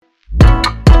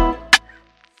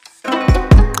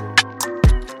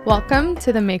Welcome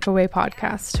to the Makeaway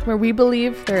Podcast, where we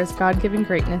believe there is God-given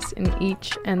greatness in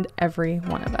each and every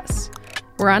one of us.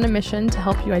 We're on a mission to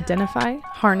help you identify,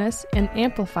 harness, and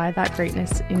amplify that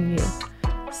greatness in you,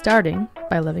 starting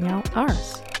by living out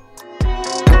ours.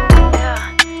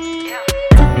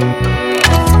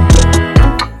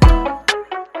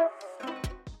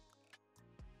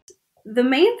 The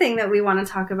main thing that we want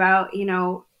to talk about,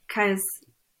 because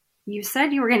you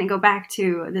said you were going to go back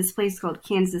to this place called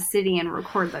Kansas City and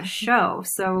record the show.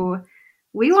 So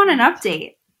we want an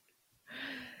update.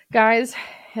 Guys,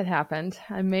 it happened.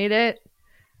 I made it.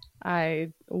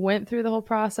 I went through the whole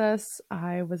process.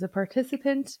 I was a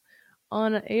participant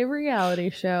on a reality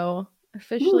show,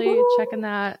 officially checking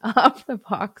that off the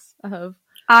box of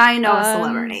I know a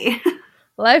celebrity.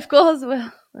 Life goals.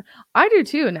 Well, I do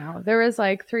too now. There was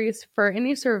like 3 for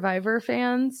any Survivor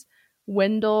fans.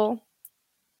 Wendell.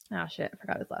 Oh shit, I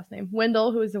forgot his last name.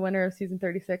 Wendell, who is the winner of season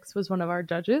 36, was one of our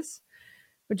judges,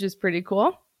 which is pretty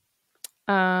cool.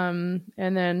 And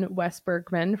then Wes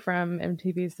Bergman from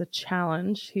MTV's The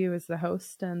Challenge. He was the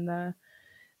host and the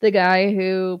guy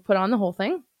who put on the whole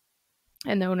thing.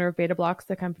 And the owner of Blox,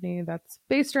 the company that's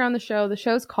based around the show. The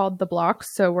show's called The Blox,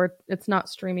 so it's not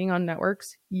streaming on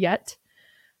networks yet.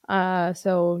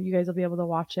 So you guys will be able to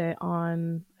watch it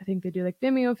on, I think they do like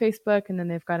Vimeo, Facebook, and then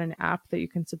they've got an app that you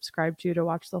can subscribe to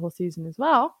watch the whole season as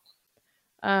well.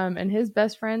 And his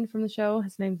best friend from the show,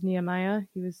 his name's Nehemiah.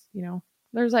 He was,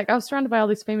 there's like, I was surrounded by all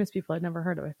these famous people I'd never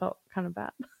heard of. I felt kind of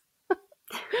bad, but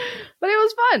it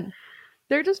was fun.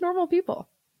 They're just normal people,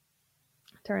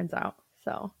 turns out.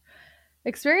 So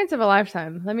experience of a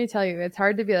lifetime. Let me tell you, it's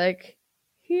hard to be like,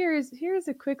 here's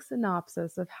a quick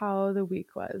synopsis of how the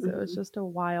week was. It was just a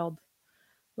wild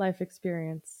life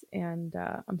experience. And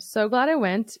I'm so glad I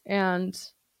went. And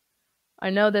I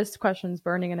know this question's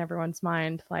burning in everyone's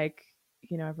mind. Like,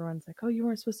 everyone's like, oh, you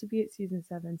weren't supposed to be at season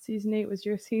 7. Season 8 was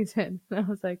your season. And I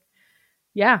was like,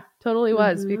 yeah, totally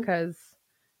was, because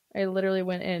I literally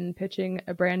went in pitching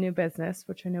a brand new business,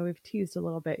 which I know we've teased a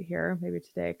little bit here. Maybe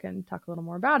today I can talk a little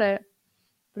more about it.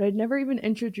 But I'd never even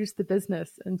introduced the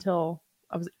business until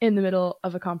I was in the middle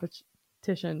of a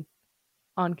competition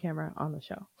on camera on the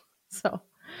show. So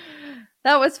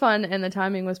that was fun, and the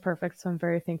timing was perfect. So I'm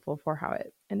very thankful for how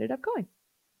it ended up going.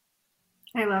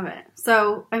 I love it.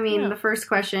 So, The first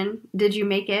question, did you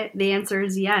make it? The answer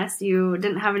is yes. You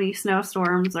didn't have any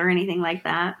snowstorms or anything like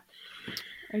that.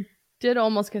 I did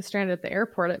almost get stranded at the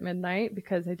airport at midnight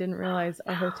because I didn't realize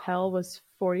our hotel was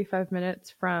 45 minutes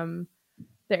from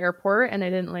the airport, and I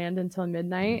didn't land until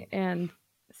midnight. And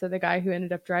so the guy who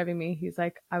ended up driving me, he's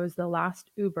like, I was the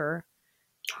last Uber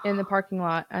in the parking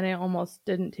lot, and I almost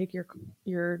didn't take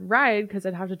your ride because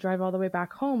I'd have to drive all the way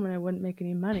back home and I wouldn't make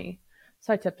any money.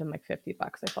 So I tipped him like $50.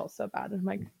 I felt so bad. And I'm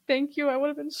like, thank you. I would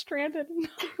have been stranded and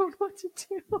not known what to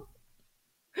do.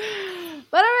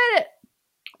 But I made it.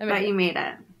 But you made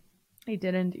it. I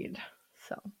did indeed.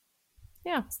 So,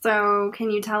 yeah. So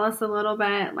can you tell us a little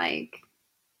bit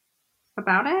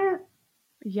about it?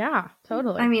 Yeah,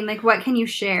 totally. What can you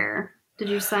share? Did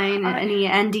you sign any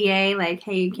NDA? Like,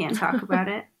 hey, you can't talk about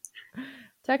it?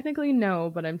 Technically,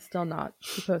 no, but I'm still not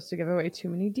supposed to give away too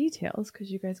many details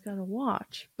because you guys got to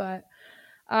watch. But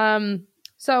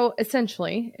so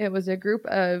essentially, it was a group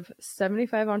of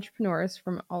 75 entrepreneurs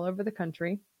from all over the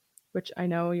country, which I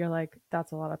know you're like,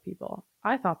 that's a lot of people.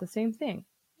 I thought the same thing.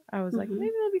 I was like,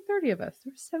 maybe there'll be 30 of us.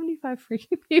 There's 75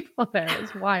 freaking people there.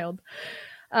 It's wild.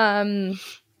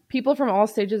 People from all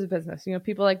stages of business,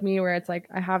 people like me where it's like,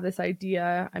 I have this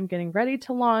idea, I'm getting ready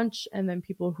to launch, and then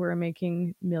people who are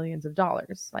making millions of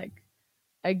dollars. Like,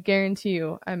 I guarantee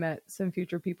you, I met some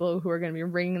future people who are going to be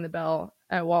ringing the bell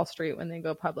at Wall Street when they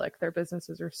go public. Their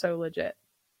businesses are so legit.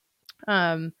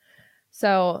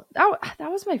 So that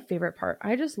was my favorite part.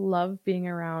 I just love being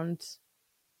around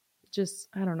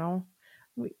I don't know.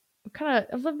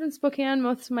 I've lived in Spokane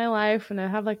most of my life, and I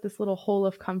have like this little hole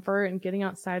of comfort, and getting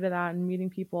outside of that and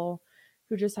meeting people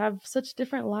who just have such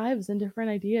different lives and different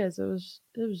ideas. It was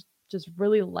just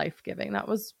really life-giving. That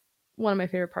was one of my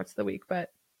favorite parts of the week.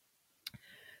 But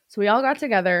so we all got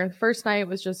together. The first night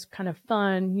was just kind of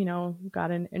fun, got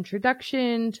an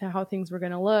introduction to how things were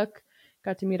going to look,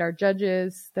 got to meet our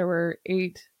judges. There were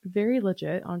 8 very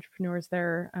legit entrepreneurs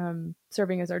there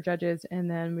serving as our judges. And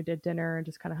then we did dinner and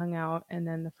just kind of hung out. And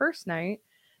then the first night,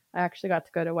 I actually got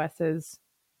to go to Wes's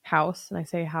house. And I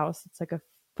say house, it's like a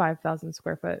 5,000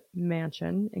 square foot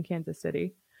mansion in Kansas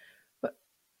City. But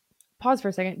pause for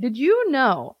a second. Did you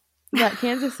know that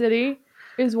Kansas City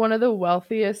is one of the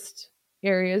wealthiest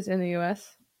areas in the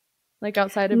U.S.? Like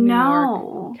outside of New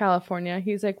York, California.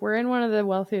 He's like, we're in one of the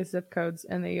wealthiest zip codes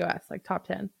in the U.S., like top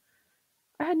 10.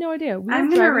 I had no idea. I'm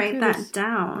going to write that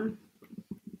down.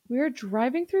 We were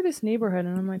driving through this neighborhood,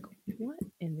 and I'm like, what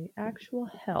in the actual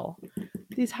hell?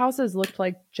 These houses looked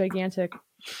like gigantic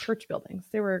church buildings.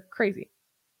 They were crazy.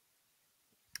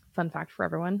 Fun fact for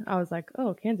everyone. I was like,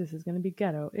 oh, Kansas is going to be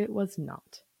ghetto. It was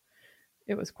not.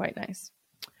 It was quite nice.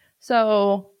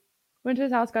 So went to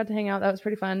his house, got to hang out. That was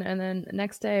pretty fun. And then the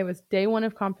next day was day 1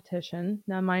 of competition.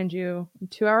 Now, mind you, I'm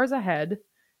 2 hours ahead.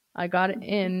 I got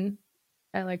in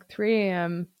at like 3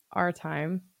 a.m. our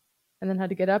time, and then had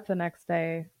to get up the next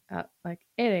day at like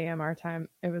 8 a.m. our time.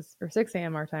 Or 6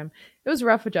 a.m. our time. It was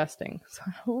rough adjusting. So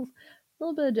a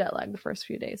little bit of jet lag the first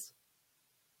few days.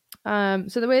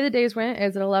 So the way the days went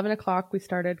is at 11 o'clock we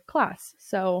started class.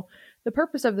 So the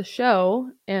purpose of the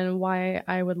show and why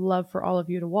I would love for all of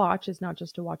you to watch is not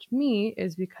just to watch me,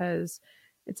 is because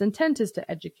its intent is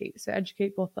to educate. So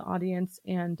educate both the audience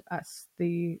and us,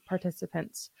 the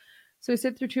participants. So we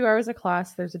sit through 2 hours of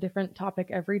class. There's a different topic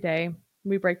every day.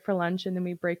 We break for lunch, and then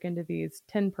we break into these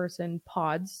 10-person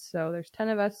pods. So there's 10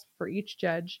 of us for each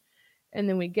judge. And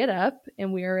then we get up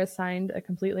and we are assigned a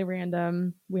completely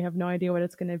random, we have no idea what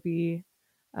it's going to be,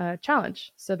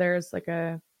 challenge. So there's like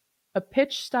a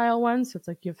pitch style one. So it's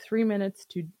like you have 3 minutes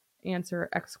to answer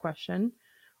X question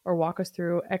or walk us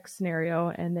through X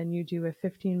scenario. And then you do a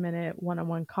 15-minute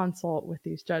one-on-one consult with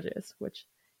these judges, which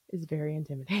is very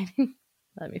intimidating.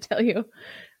 Let me tell you.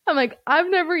 I'm like, I've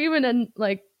never even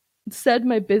like said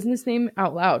my business name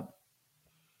out loud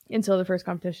until the first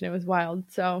competition. It was wild.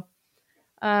 So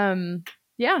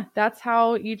yeah, that's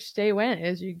how each day went.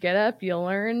 Is you get up, you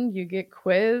learn, you get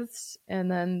quizzed,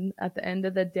 and then at the end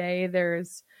of the day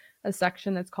there's a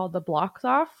section that's called the Blox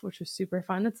off, which was super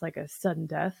fun. It's like a sudden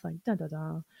death, like da da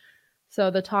da.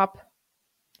 So the top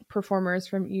performers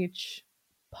from each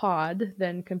pod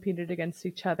then competed against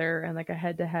each other and like a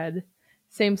head to head,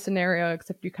 same scenario,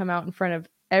 except you come out in front of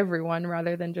everyone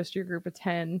rather than just your group of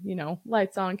 10,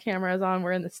 lights on, cameras on,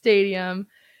 we're in the stadium.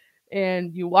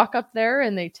 And you walk up there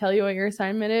and they tell you what your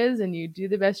assignment is and you do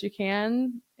the best you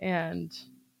can, and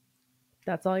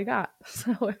that's all you got.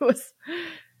 So it was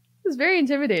very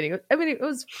intimidating. I mean, it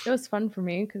was fun for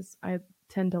me because I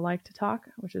tend to like to talk,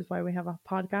 which is why we have a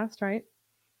podcast, right?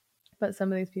 But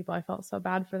some of these people, I felt so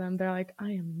bad for them. They're like,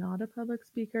 I am not a public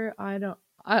speaker. I'm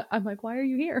like, why are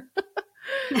you here?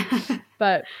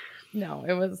 But no,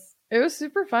 it was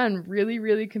super fun. Really,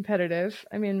 really competitive.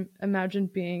 I mean, imagine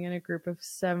being in a group of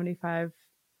 75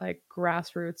 like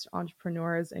grassroots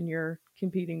entrepreneurs and you're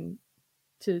competing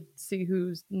to see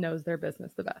who knows their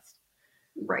business the best.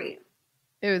 Right.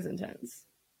 It was intense.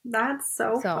 That's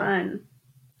so fun.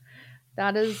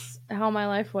 That is how my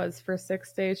life was for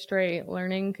 6 days straight,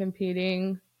 learning,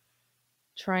 competing,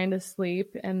 trying to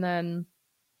sleep. And then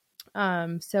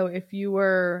so if you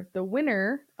were the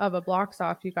winner of a Blox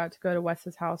off, you got to go to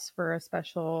Wes's house for a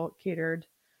special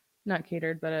not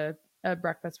catered, but a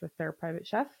breakfast with their private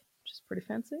chef, which is pretty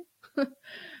fancy.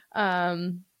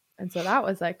 And so that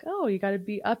was like, oh, you got to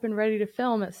be up and ready to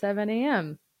film at 7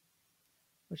 a.m.,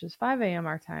 which is 5 a.m.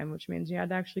 our time, which means you had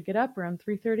to actually get up around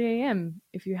 3:30 a.m.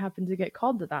 if you happen to get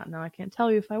called to that. Now, I can't tell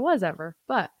you if I was ever,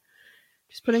 but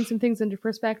just putting some things into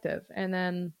perspective. And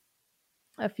then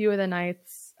a few of the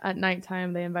nights at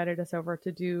nighttime, they invited us over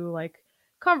to do like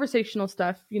conversational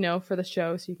stuff, for the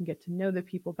show, so you can get to know the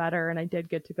people better. And I did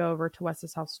get to go over to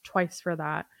Wes's house twice for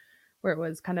that, where it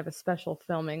was kind of a special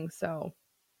filming. So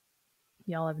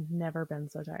y'all have never been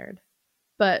so tired,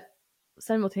 but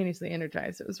simultaneously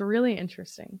energized. It was really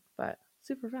interesting, but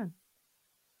super fun.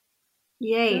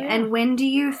 Yay. So, yeah. And when do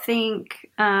you think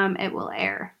it will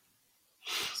air?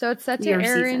 So it's set to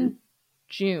air in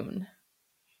June.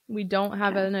 We don't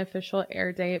have an official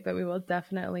air date, but we will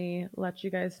definitely let you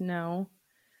guys know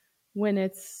when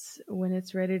it's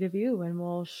ready to view, and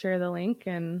we'll share the link.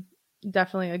 And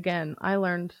definitely, again, I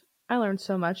learned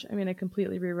so much. I mean, I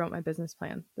completely rewrote my business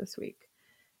plan this week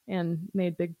and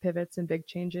made big pivots and big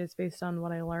changes based on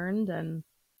what I learned and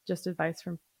just advice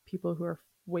from people who are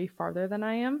way farther than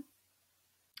I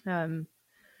am.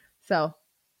 So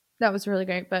that was really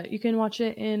great, but you can watch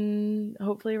it in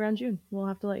hopefully around June. We'll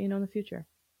have to let you know in the future.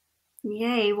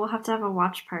 Yay, we'll have to have a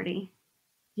watch party.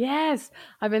 Yes,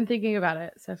 I've been thinking about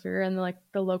it. So if you're in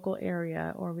the local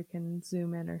area, or we can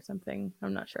Zoom in or something.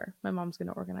 I'm not sure. My mom's going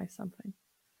to organize something.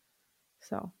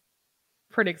 So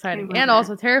pretty exciting and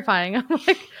also terrifying. I'm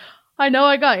like, I know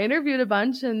I got interviewed a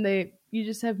bunch and you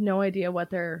just have no idea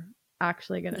what they're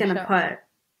actually going to put.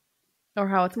 Or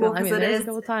how it's going. I mean, there's a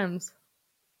couple times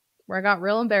where I got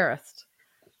real embarrassed.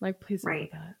 I'm like, please don't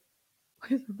put that.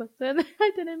 Please don't put that.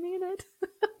 I didn't mean it.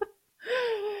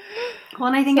 Well,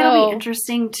 and I think it'll be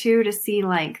interesting too to see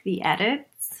like the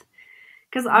edits,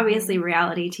 because obviously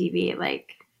reality TV,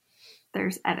 like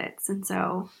there's edits. And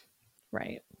so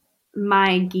Right.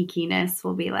 my geekiness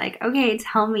will be like, okay,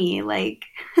 tell me, like,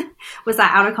 was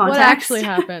that out of context? What actually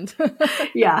happened?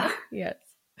 Yeah. Yes.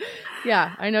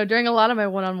 Yeah, I know during a lot of my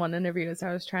one-on-one interviews,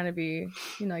 I was trying to be,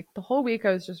 like the whole week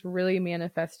I was just really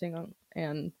manifesting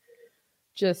and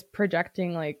just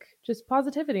projecting like just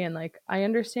positivity and like I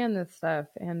understand this stuff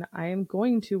and I am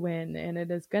going to win and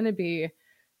it is going to be.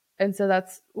 And so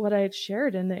that's what I had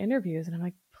shared in the interviews and I'm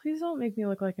like, please don't make me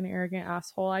look like an arrogant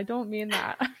asshole. I don't mean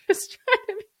that. I'm just trying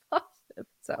to be positive.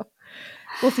 So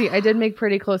we'll see. I did make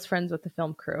pretty close friends with the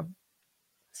film crew.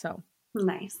 So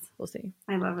Nice. we'll see.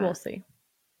 I love it. We'll see.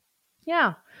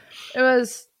 Yeah. It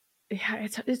was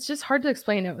it's just hard to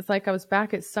explain. It was like I was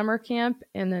back at summer camp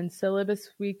and then syllabus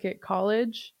week at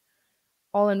college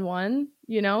all in one,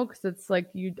 because it's like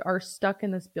you are stuck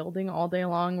in this building all day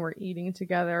long. We're eating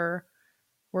together.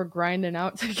 We're grinding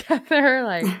out together.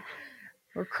 Like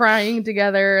we're crying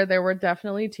together. There were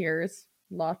definitely tears,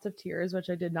 lots of tears, which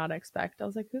I did not expect. I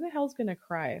was like, who the hell's going to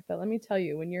cry? But let me tell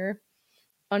you, when you're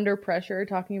under pressure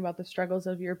talking about the struggles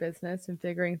of your business and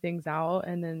figuring things out,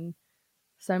 and then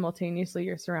simultaneously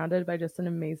you're surrounded by just an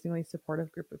amazingly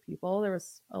supportive group of people, there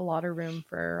was a lot of room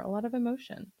for a lot of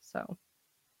emotion. So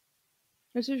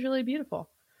this was really beautiful.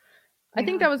 I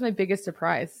think that was my biggest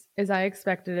surprise is I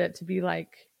expected it to be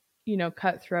like,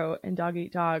 cutthroat and dog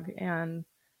eat dog and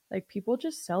like people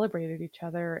just celebrated each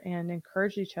other and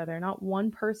encouraged each other. Not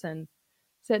one person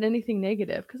said anything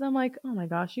negative because I'm like, oh my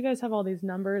gosh, you guys have all these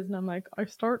numbers. And I'm like, I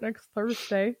start next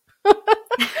Thursday.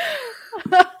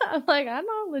 I'm like, I'm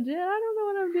not legit. I don't know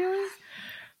what I'm doing.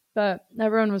 But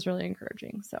everyone was really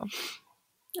encouraging. So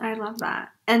I love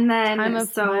that. And then time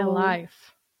of my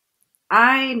life.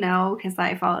 I know because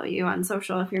I follow you on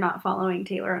social. If you're not following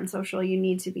Taylor on social, you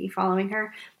need to be following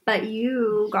her. But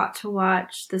you got to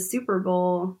watch the Super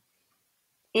Bowl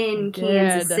in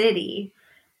Kansas City.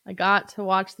 I got to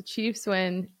watch the Chiefs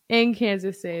win in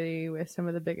Kansas City with some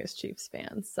of the biggest Chiefs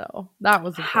fans. So that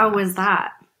was a blast. How was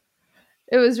that?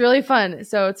 It was really fun.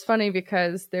 So it's funny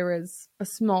because there was a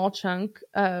small chunk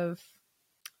of,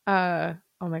 oh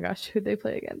my gosh, who'd they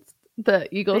play against?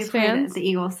 The Eagles fans. The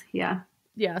Eagles, yeah.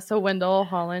 Yeah, so Wendell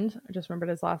Holland, I just remembered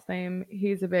his last name.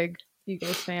 He's a big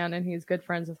Eagles fan and he's good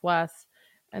friends with Wes.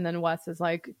 And then Wes is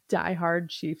like diehard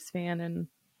Chiefs fan. And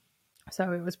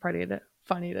so it was pretty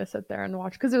funny to sit there and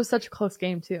watch because it was such a close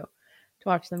game too. To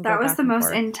watch them. That was the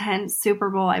most intense Super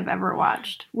Bowl I've ever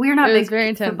watched. We're not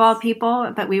big football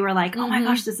people, but we were like, oh my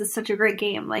gosh, this is such a great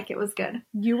game. Like it was good.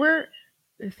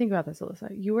 Think about this, Alyssa.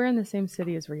 You were in the same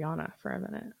city as Rihanna for a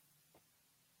minute.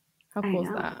 How cool is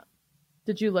that?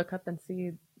 Did you look up and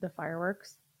see the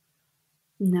fireworks?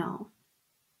 No,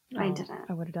 I didn't.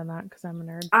 I would have done that because I'm a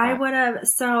nerd. I would have.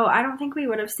 So I don't think we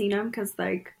would have seen them because,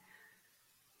 like,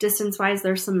 distance-wise,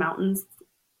 there's some mountains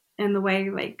in the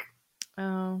way. Like,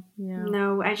 oh yeah.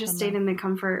 No, I just stayed in the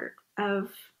comfort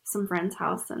of some friend's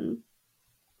house and.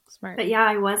 Smart. But yeah,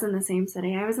 I was in the same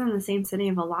city. I was in the same city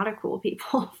of a lot of cool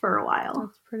people for a while.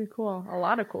 That's pretty cool. A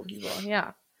lot of cool people.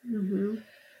 Yeah. Mm-hmm.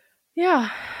 Yeah.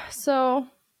 So.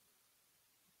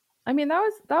 I mean, that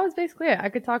was basically it. I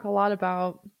could talk a lot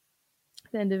about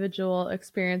the individual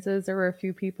experiences. There were a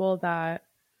few people that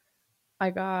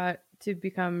I got to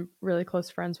become really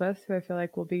close friends with who I feel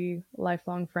like will be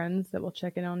lifelong friends that will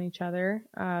check in on each other.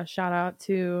 Shout out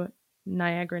to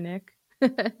Niagara Nick,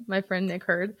 my friend Nick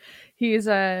Hurd. He owns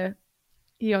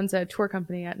a tour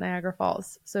company at Niagara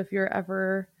Falls. So if you're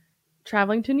ever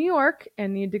traveling to New York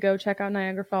and need to go check out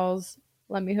Niagara Falls,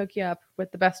 let me hook you up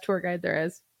with the best tour guide there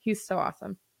is. He's so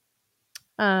awesome.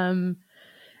 And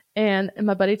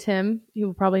my buddy Tim, he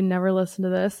will probably never listen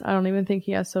to this. I don't even think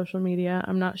he has social media.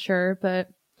 I'm not sure, but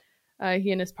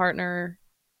he and his partner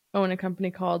own a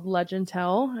company called Legend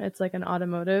Tell. It's like an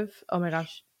automotive. Oh my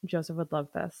gosh, Joseph would love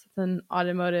this. It's an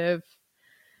automotive.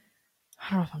 I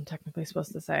don't know if I'm technically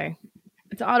supposed to say.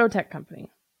 It's an auto tech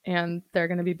company, and they're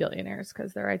going to be billionaires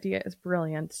because their idea is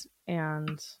brilliant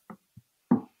and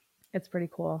it's pretty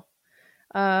cool.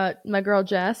 My girl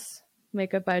Jess.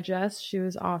 Makeup by Jess. She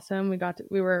was awesome.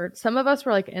 Some of us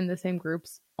were like in the same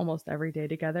groups almost every day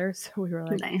together. So we were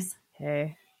like, nice.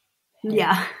 Hey.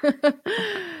 Yeah.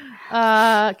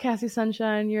 Cassie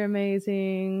Sunshine, you're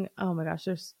amazing. Oh my gosh,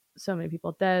 there's so many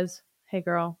people. Des, hey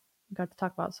girl. We got to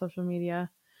talk about social media.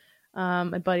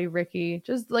 My buddy Ricky,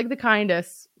 just like the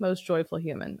kindest, most joyful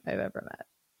human I've ever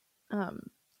met.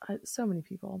 So many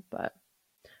people, but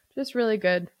just really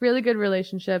good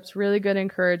relationships, really good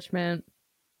encouragement.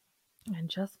 And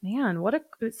just, man,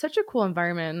 it's such a cool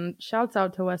environment. And shouts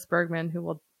out to Wes Bergman, who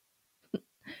will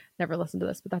never listen to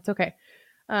this, but that's okay.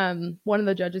 One of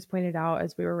the judges pointed out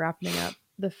as we were wrapping up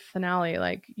the finale,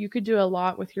 like you could do a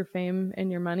lot with your fame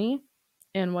and your money.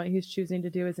 And what he's choosing to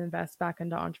do is invest back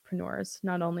into entrepreneurs,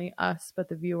 not only us, but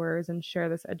the viewers, and share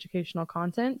this educational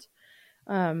content.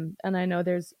 And I know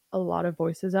there's a lot of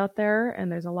voices out there,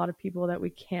 and there's a lot of people that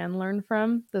we can learn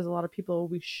from. There's a lot of people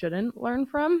we shouldn't learn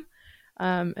from.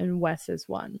 And Wes is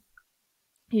one.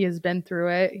 He has been through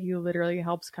it. He literally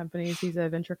helps companies. He's a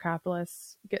venture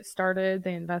capitalist get started.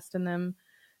 They invest in them,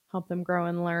 help them grow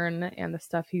and learn. And the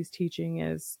stuff he's teaching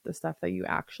is the stuff that you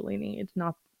actually need,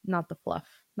 not the fluff,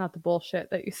 not the bullshit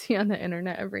that you see on the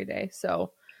internet every day.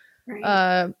 So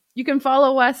you can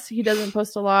follow Wes. He doesn't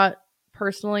post a lot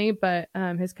personally, but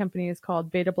his company is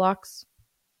called Beta Blox.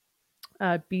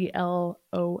 Blox,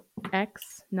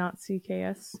 not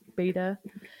CKS. Beta.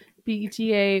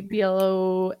 BETABLOX.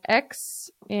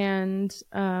 And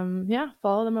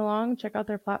follow them along, check out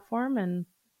their platform, and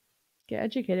get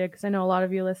educated, because I know a lot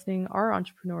of you listening are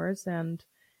entrepreneurs, and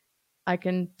I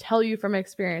can tell you from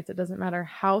experience, it doesn't matter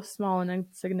how small and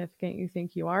insignificant you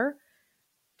think you are,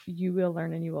 you will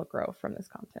learn and you will grow from this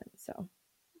content. So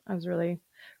I was really,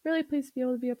 really pleased to be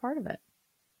able to be a part of it.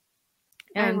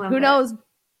 And who knows,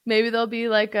 maybe there'll be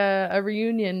like a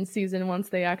reunion season once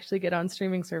they actually get on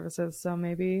streaming services. So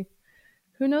maybe,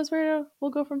 who knows where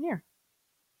we'll go from here.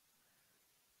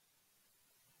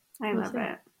 I love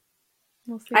it.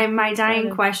 I have my dying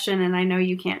question, and I know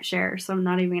you can't share, so I'm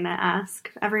not even going to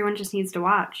ask. Everyone just needs to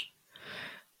watch.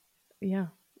 Yeah.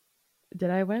 Did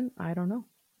I win? I don't know.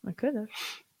 I could have.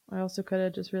 I also could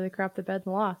have just really crapped the bed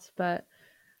and lost, but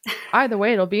either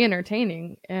way, it'll be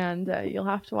entertaining, and you'll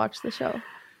have to watch the show.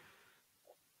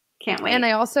 Can't wait. And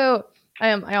I also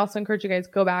encourage you guys,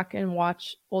 go back and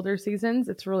watch older seasons.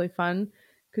 It's really fun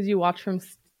because you watch from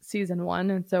season 1.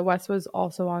 And so Wes was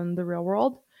also on The Real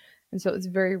World. And so it was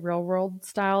very real world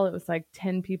style. It was like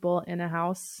 10 people in a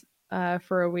house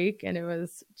for a week, and it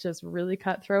was just really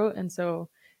cutthroat. And so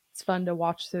it's fun to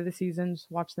watch through the seasons,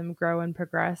 watch them grow and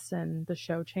progress, and the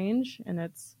show change. And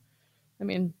it's, I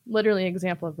mean, literally an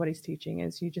example of what he's teaching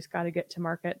is you just got to get to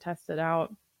market, test it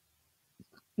out,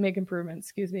 make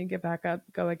improvements, get back up,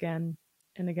 go again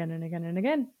and again and again and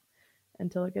again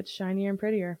until it gets shinier and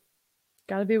prettier.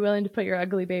 Got to be willing to put your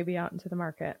ugly baby out into the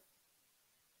market.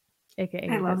 AKA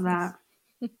I love business.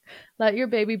 That. Let your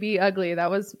baby be ugly. That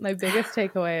was my biggest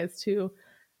takeaway, is to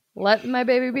let my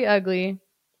baby be ugly,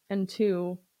 and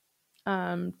to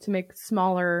make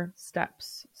smaller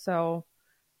steps. So,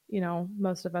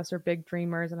 most of us are big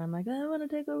dreamers, and I'm like, I want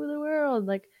to take over the world.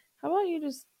 Like, how about you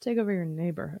just take over your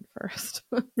neighborhood first?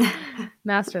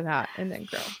 Master that and then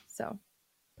grow. So,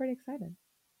 pretty excited.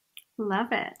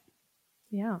 Love it.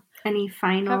 Yeah. Any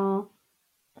final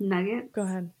nuggets? Go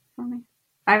ahead. For me?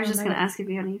 I was just going to ask if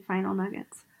you had any final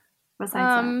nuggets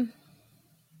besides that.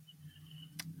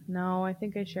 No, I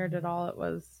think I shared it all. It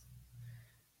was,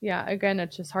 again,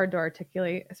 it's just hard to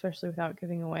articulate, especially without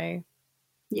giving away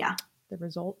the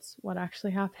results, what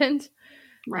actually happened.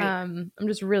 Right. I'm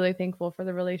just really thankful for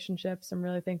the relationships. I'm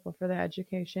really thankful for the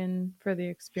education, for the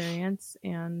experience.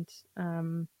 And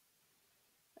I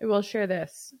will share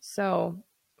this. So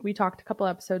we talked a couple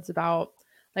episodes about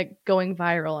like going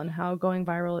viral, and how going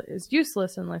viral is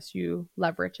useless unless you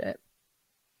leverage it.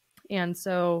 And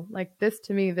so like this,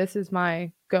 to me, this is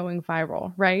my going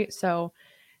viral, right? So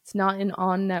it's not an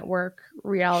on-network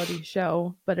reality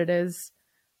show, but it is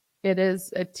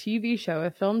a TV show, a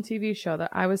film TV show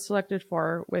that I was selected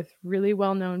for with really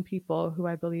well-known people who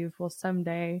I believe will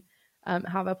someday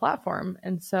have a platform.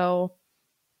 And so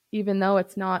even though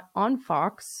it's not on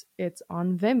Fox, it's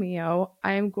on Vimeo,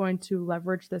 I am going to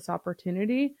leverage this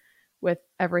opportunity with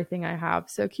everything I have.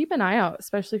 So keep an eye out,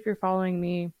 especially if you're following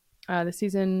me. The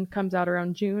season comes out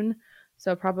around June.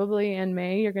 So probably in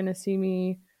May, you're going to see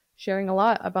me sharing a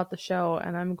lot about the show,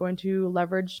 and I'm going to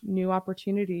leverage new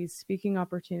opportunities, speaking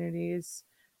opportunities,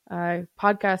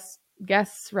 podcast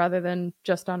guests rather than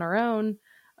just on our own,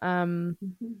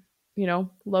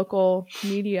 local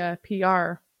media,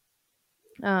 PR.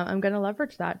 I'm going to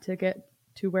leverage that to get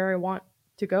to where I want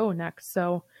to go next.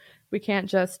 So we can't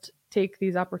just take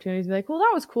these opportunities and be like, well,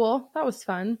 that was cool, that was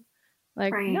fun.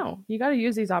 Like, right. No, you got to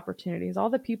use these opportunities. All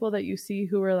the people that you see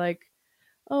who are like,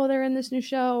 oh, they're in this new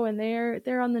show and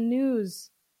they're on the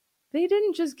news. They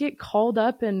didn't just get called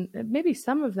up, and maybe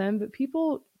some of them, but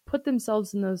people put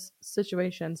themselves in those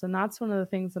situations. And that's one of the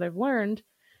things that I've learned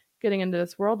getting into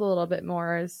this world a little bit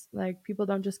more, is like, people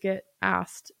don't just get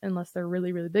asked unless they're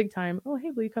really, really big time. Oh,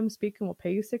 hey, will you come speak and we'll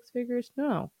pay you 6 figures?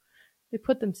 No, they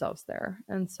put themselves there.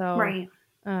 And so right.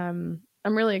 I'm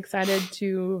really excited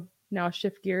to now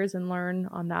shift gears and learn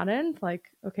on that end.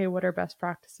 Like, okay, what are best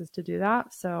practices to do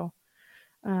that? So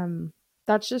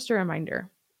that's just a reminder.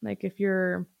 Like, if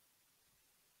you're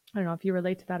I don't know if you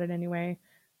relate to that in any way,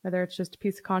 whether it's just a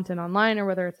piece of content online or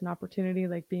whether it's an opportunity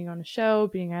like being on a show,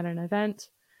 being at an event.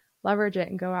 Leverage it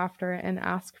and go after it and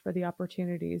ask for the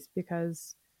opportunities,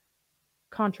 because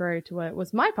contrary to what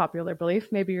was my popular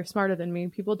belief, maybe you're smarter than me,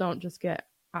 people don't just get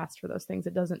asked for those things.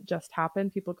 It doesn't just happen.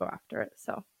 People go after it.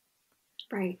 So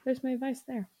Right. there's my advice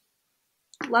there.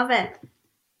 Love it.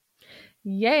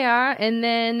 Yeah. And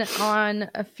then on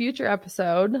a future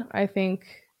episode, I think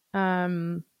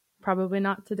probably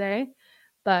not today,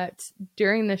 but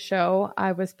during the show,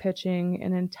 I was pitching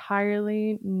an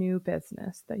entirely new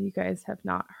business that you guys have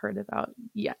not heard about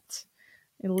yet.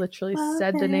 I literally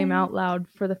said the name out loud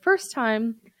for the first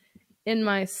time in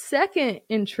my second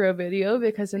intro video,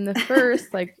 because in the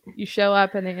first, like, you show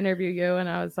up and they interview you, and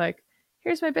I was like,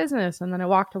 here's my business. And then I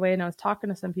walked away and I was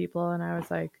talking to some people and I was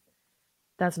like,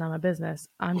 that's not my business.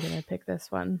 I'm going to pick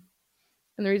this one.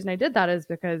 And the reason I did that is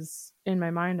because in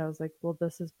my mind, I was like, well,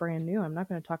 this is brand new. I'm not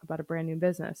going to talk about a brand new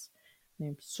business. And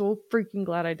I'm so freaking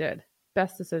glad I did.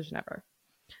 Best decision ever.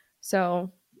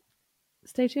 So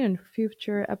stay tuned for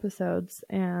future episodes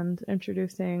and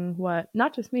introducing what,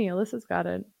 not just me, Alyssa's got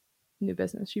a new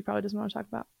business she probably doesn't want to talk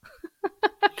about.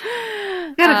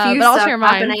 Got a few stuff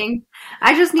happening.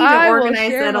 I just need to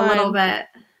organize it a little bit.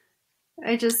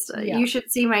 You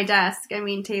should see my desk. I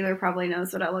mean, Taylor probably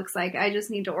knows what it looks like. I just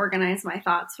need to organize my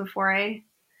thoughts before I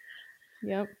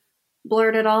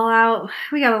blurt it all out.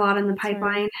 We got a lot in the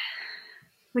pipeline,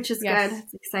 which is good.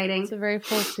 It's exciting. It's a very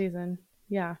full season.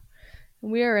 Yeah.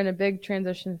 We are in a big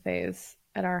transition phase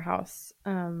at our house,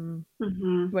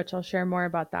 which I'll share more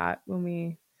about that when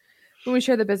we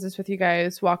share the business with you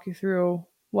guys, walk you through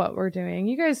what we're doing.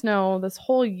 You guys know this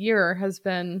whole year has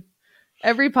been,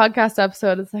 every podcast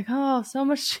episode, it's like, oh, so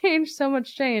much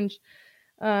change.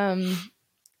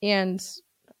 And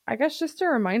I guess just a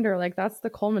reminder, like, that's the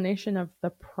culmination of the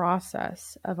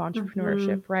process of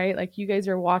entrepreneurship, right? Like, you guys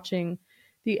are watching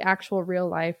the actual real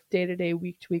life, day-to-day,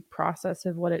 week-to-week process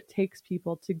of what it takes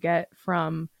people to get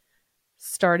from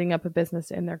starting up a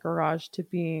business in their garage to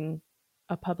being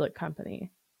a public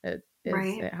company.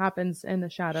 It happens in the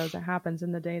shadows. It happens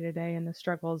in the day-to-day and the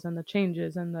struggles and the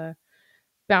changes and the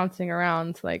bouncing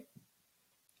around. Like,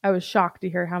 I was shocked to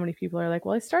hear how many people are like,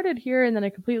 well, I started here and then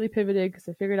I completely pivoted because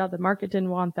I figured out the market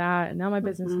didn't want that, and now my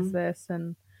business is this.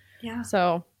 And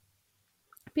so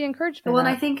be encouraged by that. And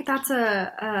I think that's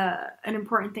an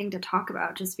important thing to talk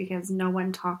about, just because no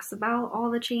one talks about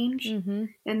all the change and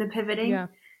the pivoting.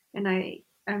 And I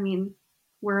mean,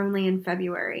 we're only in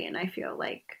February, and I feel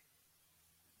like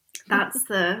that's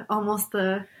almost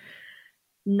the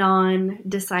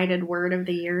non-decided word of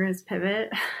the year is pivot.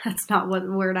 That's not what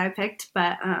word I picked,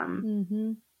 but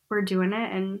we're doing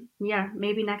it. And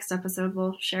maybe next episode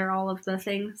we'll share all of the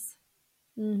things.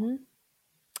 I'm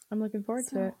looking forward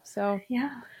to it. So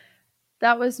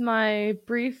that was my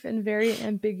brief and very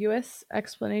ambiguous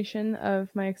explanation of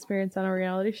my experience on a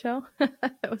reality show.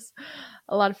 It was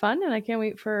a lot of fun, and I can't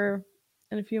wait for,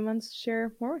 in a few months, to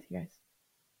share more with you guys.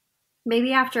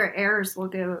 Maybe after it airs, we'll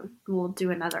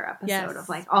do another episode of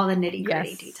like all the nitty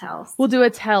gritty details. We'll do a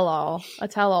tell all.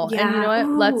 Yeah. And you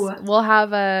know what? We'll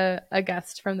have a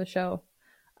guest from the show.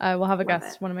 We'll have a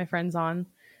guest, one of my friends on,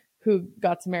 who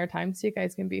got some airtime, so you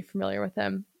guys can be familiar with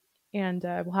him. And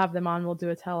we'll have them on. We'll do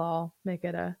a tell all, make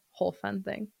it a whole fun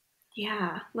thing.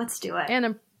 Yeah, let's do it.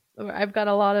 And I've got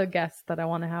a lot of guests that I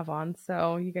want to have on,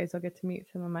 so you guys will get to meet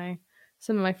some of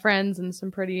my friends and some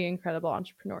pretty incredible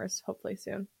entrepreneurs, hopefully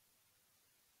soon.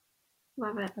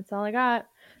 Love it. That's all I got.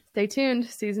 Stay tuned.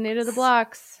 Season 8 of the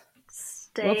Blox.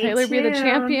 Will Taylor be the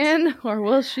champion, or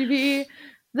will she be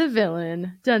the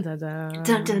villain? Dun dun dun.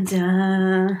 Dun dun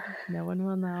dun. No one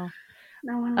will know.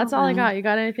 That's all I got. You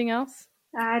got anything else?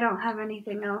 I don't have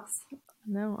anything else.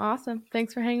 No. Awesome.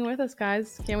 Thanks for hanging with us,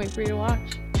 guys. Can't wait for you to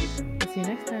watch. We'll see you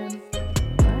next time.